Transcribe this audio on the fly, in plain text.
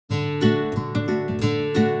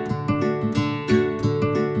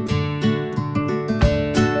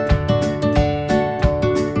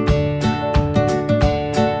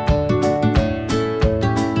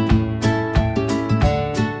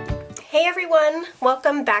everyone,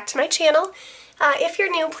 welcome back to my channel. If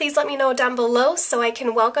you're new, please let me know down below so I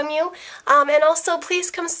can welcome you. And also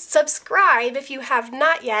please come subscribe if you have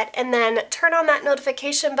not yet, and then turn on that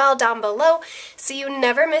notification bell down below so you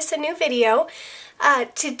never miss a new video.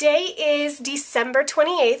 Today is December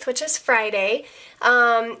 28th, which is Friday,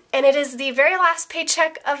 and it is the very last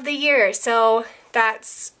paycheck of the year, so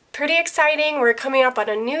that's pretty exciting. We're coming up on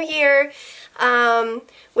a new year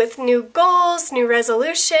with new goals, new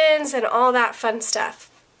resolutions, and all that fun stuff.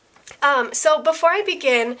 So before I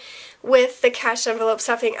begin with the cash envelope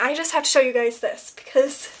stuffing, I just have to show you guys this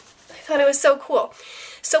because I thought it was so cool.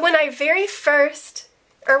 So when I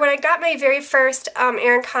got my very first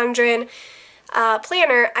Erin Condren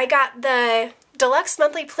planner, I got the deluxe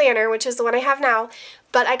monthly planner, which is the one I have now,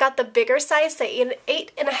 but I got the bigger size, the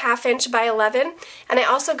 8.5 inch by 11, and I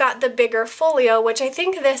also got the bigger folio, which I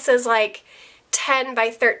think this is like 10 by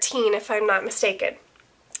 13 if I'm not mistaken.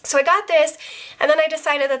 So I got this, and then I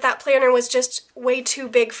decided that that planner was just way too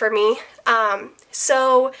big for me.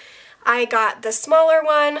 So I got the smaller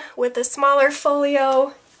one with the smaller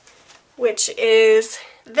folio, which is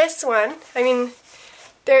this one. I mean,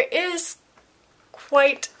 there is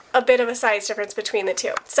quite a bit of a size difference between the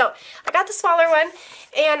two. So I got the smaller one,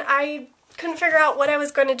 and I couldn't figure out what I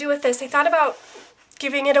was going to do with this. I thought about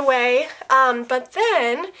giving it away, but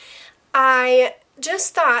then I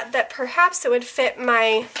just thought that perhaps it would fit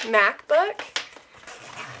my MacBook.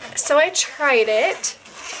 So I tried it,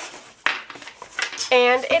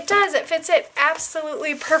 and it does. It fits it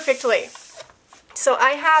absolutely perfectly. So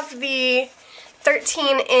I have the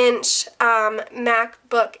 13-inch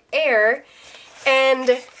MacBook Air,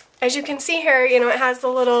 and as you can see here, you know, it has the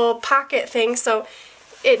little pocket thing, so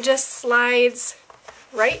it just slides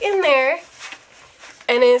right in there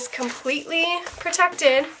and is completely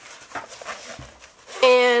protected,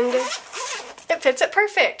 and it fits it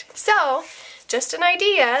perfect. So, just an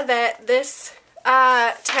idea that this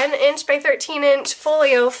 10-inch by 13-inch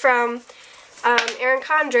folio from Erin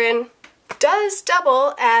Condren does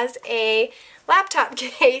double as a laptop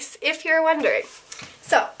case, if you're wondering.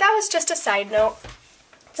 So, that was just a side note.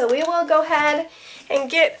 So we will go ahead and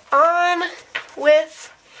get on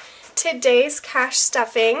with today's cash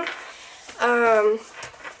stuffing.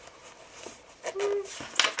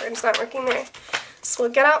 It's not working there. So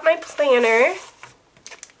we'll get out my planner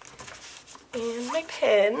and my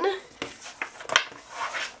pen.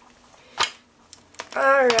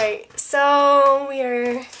 Alright, so we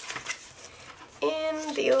are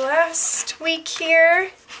in the last week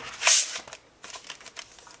here.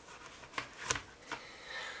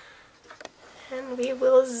 And we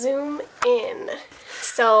will zoom in.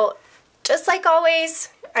 So, just like always,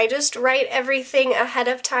 I just write everything ahead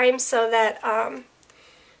of time so that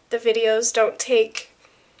the videos don't take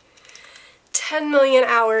 10 million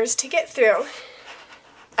hours to get through.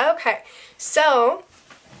 Okay, so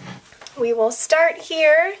we will start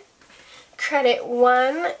here. Credit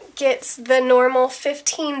 1 gets the normal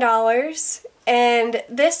 $15, and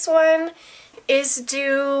this one is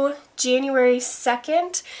due January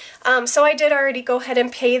 2nd. So I did already go ahead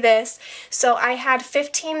and pay this. So I had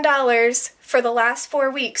 $15 for the last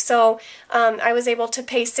 4 weeks. So I was able to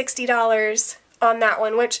pay $60 on that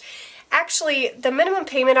one, which actually the minimum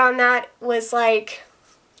payment on that was like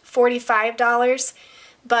 $45.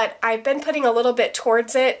 But I've been putting a little bit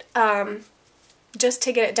towards it just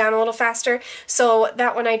to get it down a little faster. So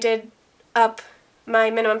that one I did up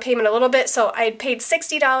my minimum payment a little bit, so I paid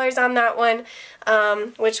 $60 on that one,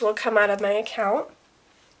 which will come out of my account.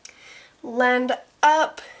 Lend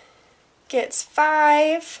Up gets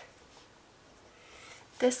 $5.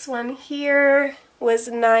 This one here was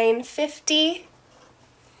 $9.50.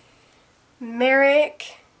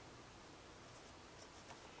 Merrick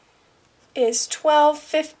is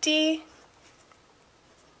 $12.50.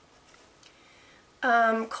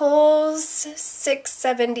 Kohl's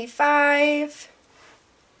 $6.75.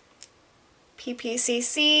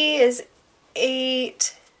 PPCC is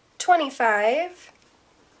 $8.25.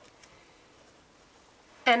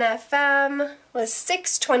 NFM was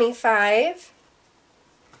 $6.25.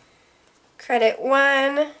 Credit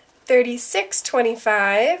 1,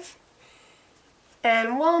 $36.25. And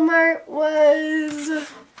Walmart was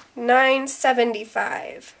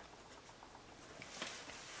 $9.75.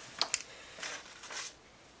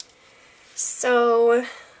 So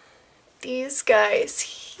these guys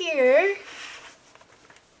here,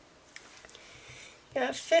 you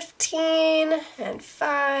have 15 and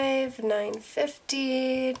 5,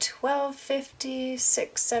 $9.50, $12.50,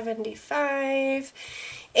 $6.75,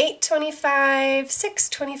 $8.25,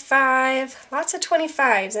 $6.25, lots of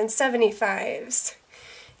 25s and 75s.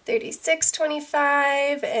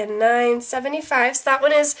 $36.25 and $9.75. So that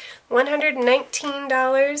one is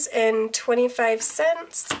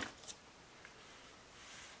 $119.25.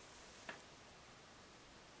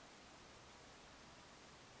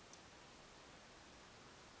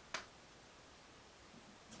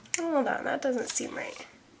 Hold on, that doesn't seem right.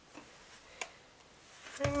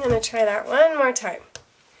 I'm going to try that one more time.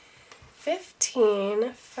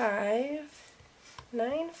 15, 5,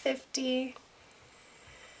 950,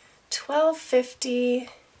 1250,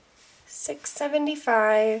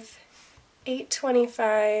 675,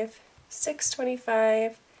 825,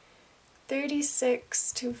 625,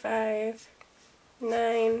 3625,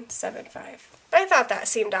 975. I thought that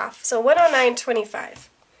seemed off. So 109.25.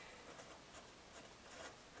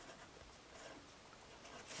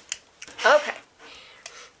 Okay.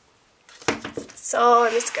 So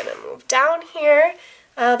I'm just going to move down here.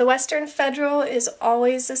 The Western Federal is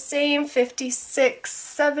always the same,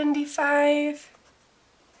 $56.75.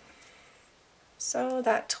 So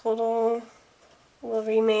that total will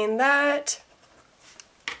remain that.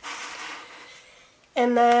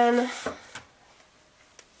 And then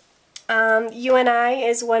UNI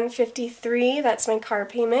is $153. That's my car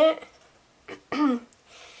payment.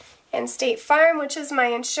 And State Farm, which is my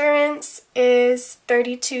insurance, is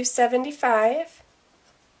 $32.75.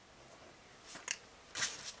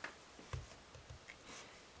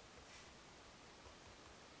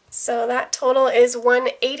 So that total is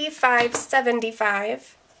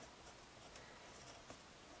 $185.75.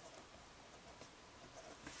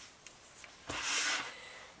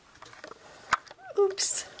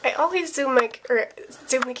 Oops, I always zoom the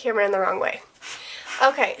camera in the wrong way.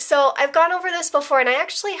 Okay, so I've gone over this before, and I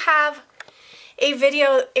actually have a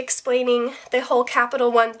video explaining the whole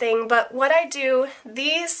Capital One thing, but what I do,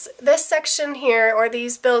 this section here, or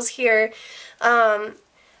these bills here,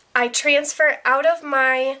 I transfer out of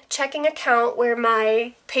my checking account where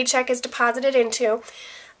my paycheck is deposited into.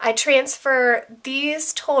 I transfer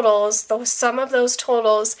these totals, the sum of those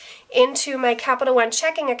totals, into my Capital One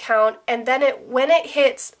checking account, and then when it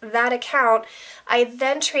hits that account, I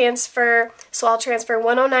then transfer, so I'll transfer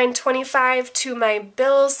 $109.25 to my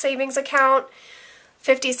bills savings account,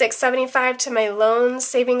 $56.75 to my loans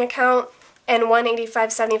saving account, and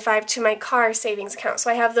 $185.75 to my car savings account. So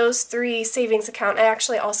I have those three savings accounts. I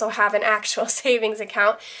actually also have an actual savings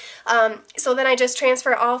account. So then I just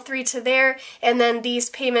transfer all three to there, and then these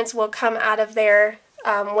payments will come out of there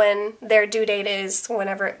when their due date is,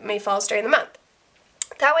 whenever it may falls during the month.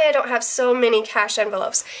 That way I don't have so many cash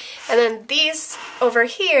envelopes. And then these over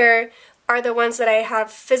here are the ones that I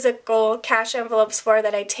have physical cash envelopes for,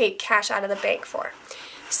 that I take cash out of the bank for.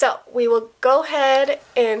 So we will go ahead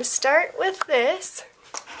and start with this.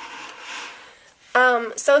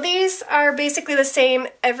 So these are basically the same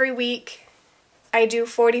every week. I do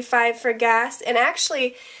 $45 for gas, and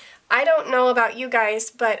actually, I don't know about you guys,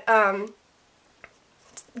 but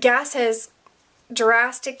gas has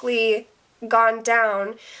drastically gone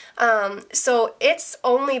down. So it's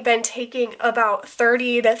only been taking about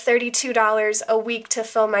 $30 to $32 a week to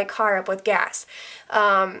fill my car up with gas.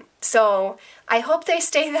 So I hope they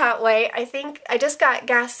stay that way. I think I just got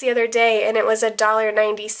gas the other day and it was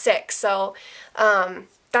 $1.96. So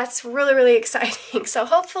that's really, really exciting. So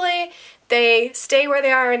hopefully they stay where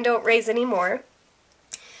they are and don't raise any more.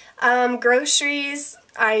 Groceries,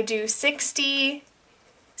 I do $60.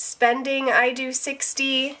 Spending, I do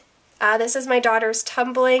 $60. This is my daughter's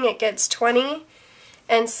tumbling, it gets $20,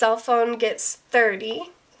 and cell phone gets $30.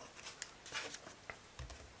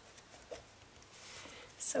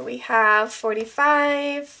 So we have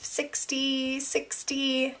 $45, $60,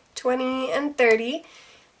 $60, $20, and $30.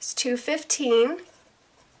 It's $215.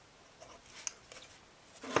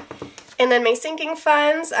 And then my sinking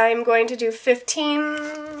funds, I'm going to do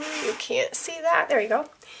 $15. You can't see that. There you go.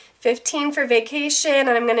 $15 for vacation,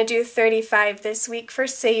 and I'm going to do $35 this week for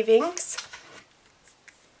savings.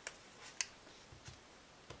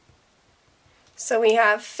 So we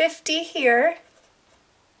have $50 here.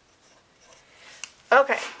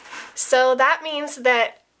 Okay, so that means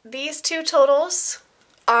that these two totals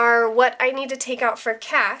are what I need to take out for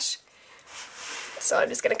cash. So I'm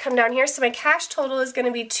just going to come down here. So my cash total is going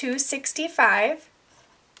to be $265.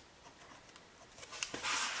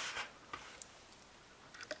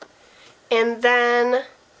 And then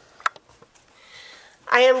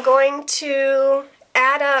I am going to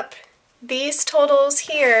add up these totals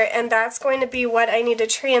here, and that's going to be what I need to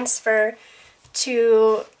transfer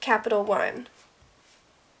to Capital One.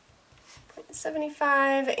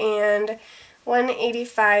 0.75 and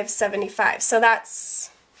 185.75. So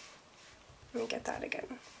that's, let me get that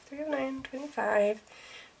again. 309.25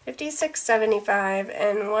 $56.75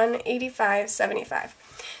 and $185.75.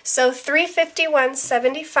 So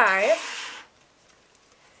 $351.75.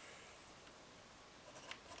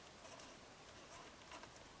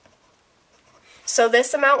 So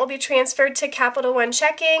this amount will be transferred to Capital One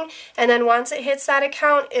checking, and then once it hits that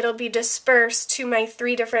account, it'll be dispersed to my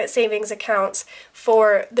 3 different savings accounts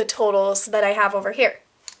for the totals that I have over here.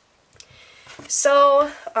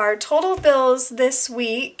 So our total bills this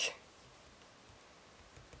week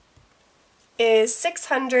is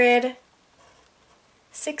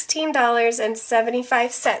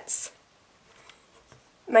 $616.75.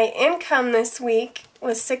 My income this week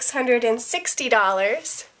was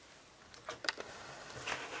 $660.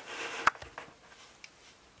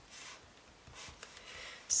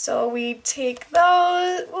 So we take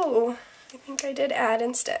those, ooh, I think I did add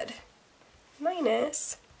instead,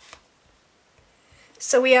 minus.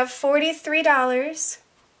 So we have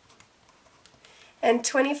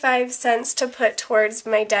 $43.25 to put towards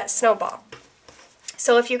my debt snowball.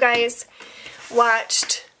 So if you guys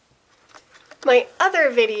watched my other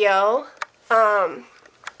video,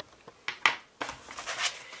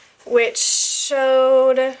 which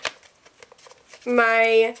showed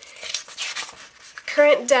my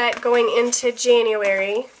current debt going into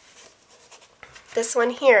January, this one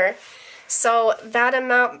here, so that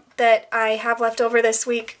amount that I have left over this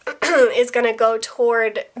week is going to go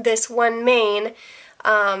toward this one main,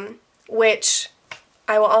 which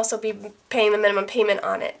I will also be paying the minimum payment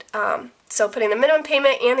on it. So putting the minimum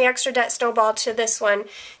payment and the extra debt snowball to this one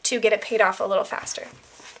to get it paid off a little faster.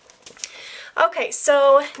 Okay,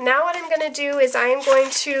 so now what I'm going to do is I'm going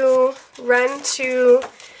to run to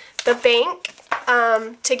the bank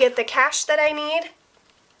to get the cash that I need,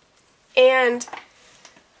 and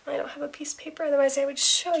I don't have a piece of paper, otherwise I would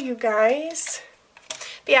show you guys.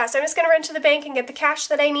 But yeah, so I'm just going to run to the bank and get the cash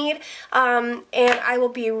that I need, and I will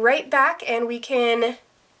be right back and we can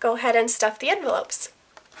go ahead and stuff the envelopes.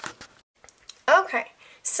 Okay,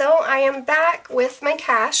 so I am back with my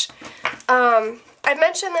cash. I've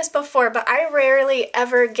mentioned this before, but I rarely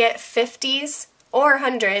ever get 50s or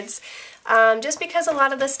 100s, just because a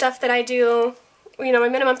lot of the stuff that I do, you know, my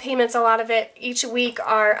minimum payments, a lot of it each week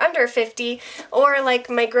are under 50, or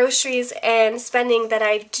like my groceries and spending that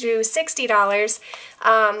I do $60,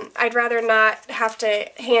 I'd rather not have to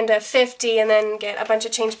hand a 50 and then get a bunch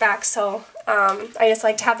of change back, so I just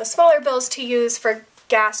like to have the smaller bills to use for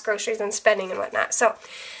gas, groceries, and spending and whatnot. So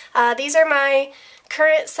these are my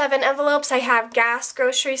current 7 envelopes. I have gas,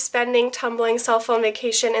 grocery, spending, tumbling, cell phone,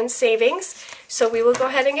 vacation, and savings. So we will go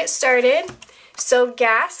ahead and get started. So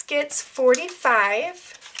gas gets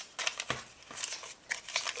 $45,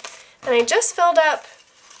 and I just filled up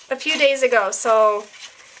a few days ago, so,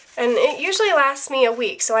 and it usually lasts me a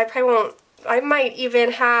week, so I probably won't, I might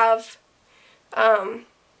even have, I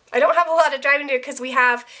don't have a lot of driving to do because we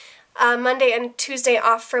have Monday and Tuesday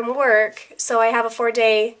off from work, so I have a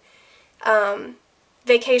 4-day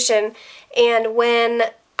vacation, and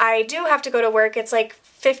when I do have to go to work, it's like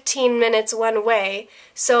 15 minutes one way,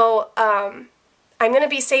 so I'm going to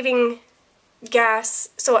be saving gas,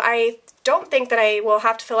 so I don't think that I will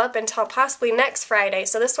have to fill up until possibly next Friday,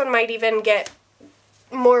 so this one might even get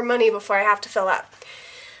more money before I have to fill up.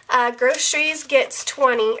 Groceries gets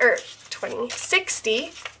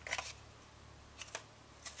 60.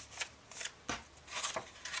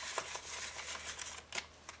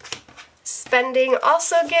 Spending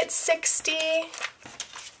also gets 60.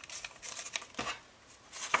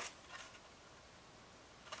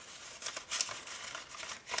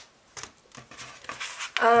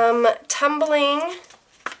 Tumbling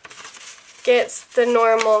gets the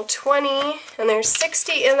normal 20, and there's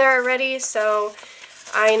 60 in there already, so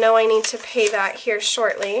I know I need to pay that here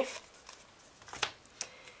shortly.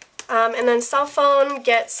 And then cell phone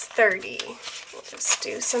gets 30. We'll just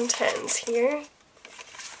do some 10s here.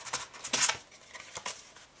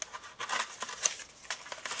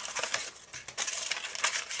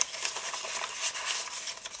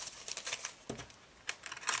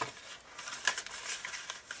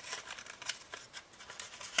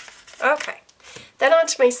 Okay, then on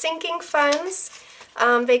to my sinking funds.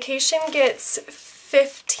 Vacation gets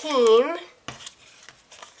 15.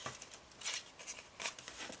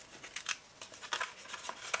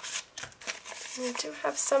 I do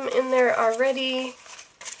have some in there already.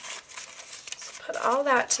 Let's put all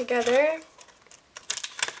that together.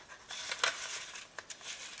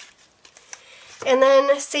 And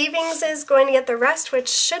then savings is going to get the rest, which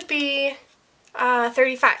should be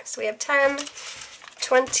 35. So we have 10,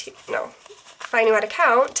 20, no, if I knew how to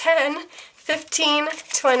count, 10, 15,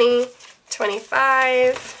 20,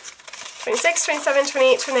 25, 26, 27,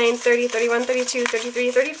 28, 29, 30, 31, 32,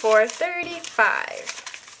 33, 34, 35.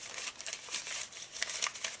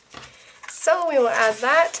 So we will add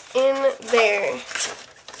that in there.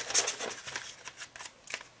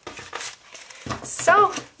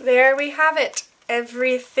 So there we have it.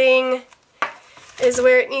 Everything is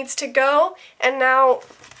where it needs to go. And now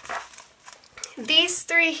these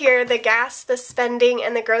three here, the gas, the spending,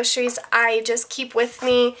 and the groceries, I just keep with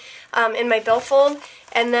me in my billfold.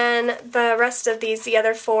 And then the rest of these, the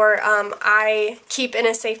other four, I keep in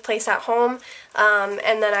a safe place at home.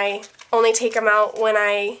 And then I only take them out when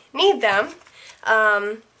I need them,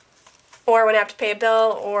 or when I have to pay a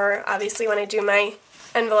bill, or obviously when I do my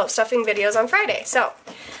envelope stuffing videos on Friday. So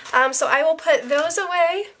I will put those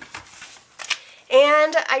away.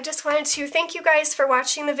 And I just wanted to thank you guys for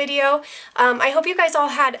watching the video. I hope you guys all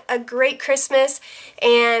had a great Christmas,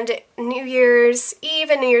 and New Year's Eve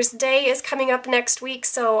and New Year's Day is coming up next week,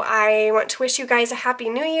 so I want to wish you guys a Happy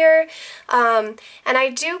New Year. And I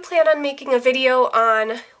do plan on making a video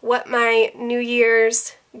on what my New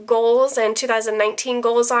Year's goals and 2019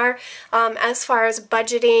 goals are, as far as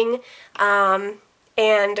budgeting,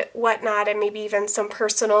 and whatnot, and maybe even some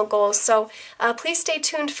personal goals. So please stay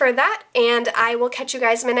tuned for that, and I will catch you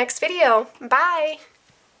guys in my next video. Bye!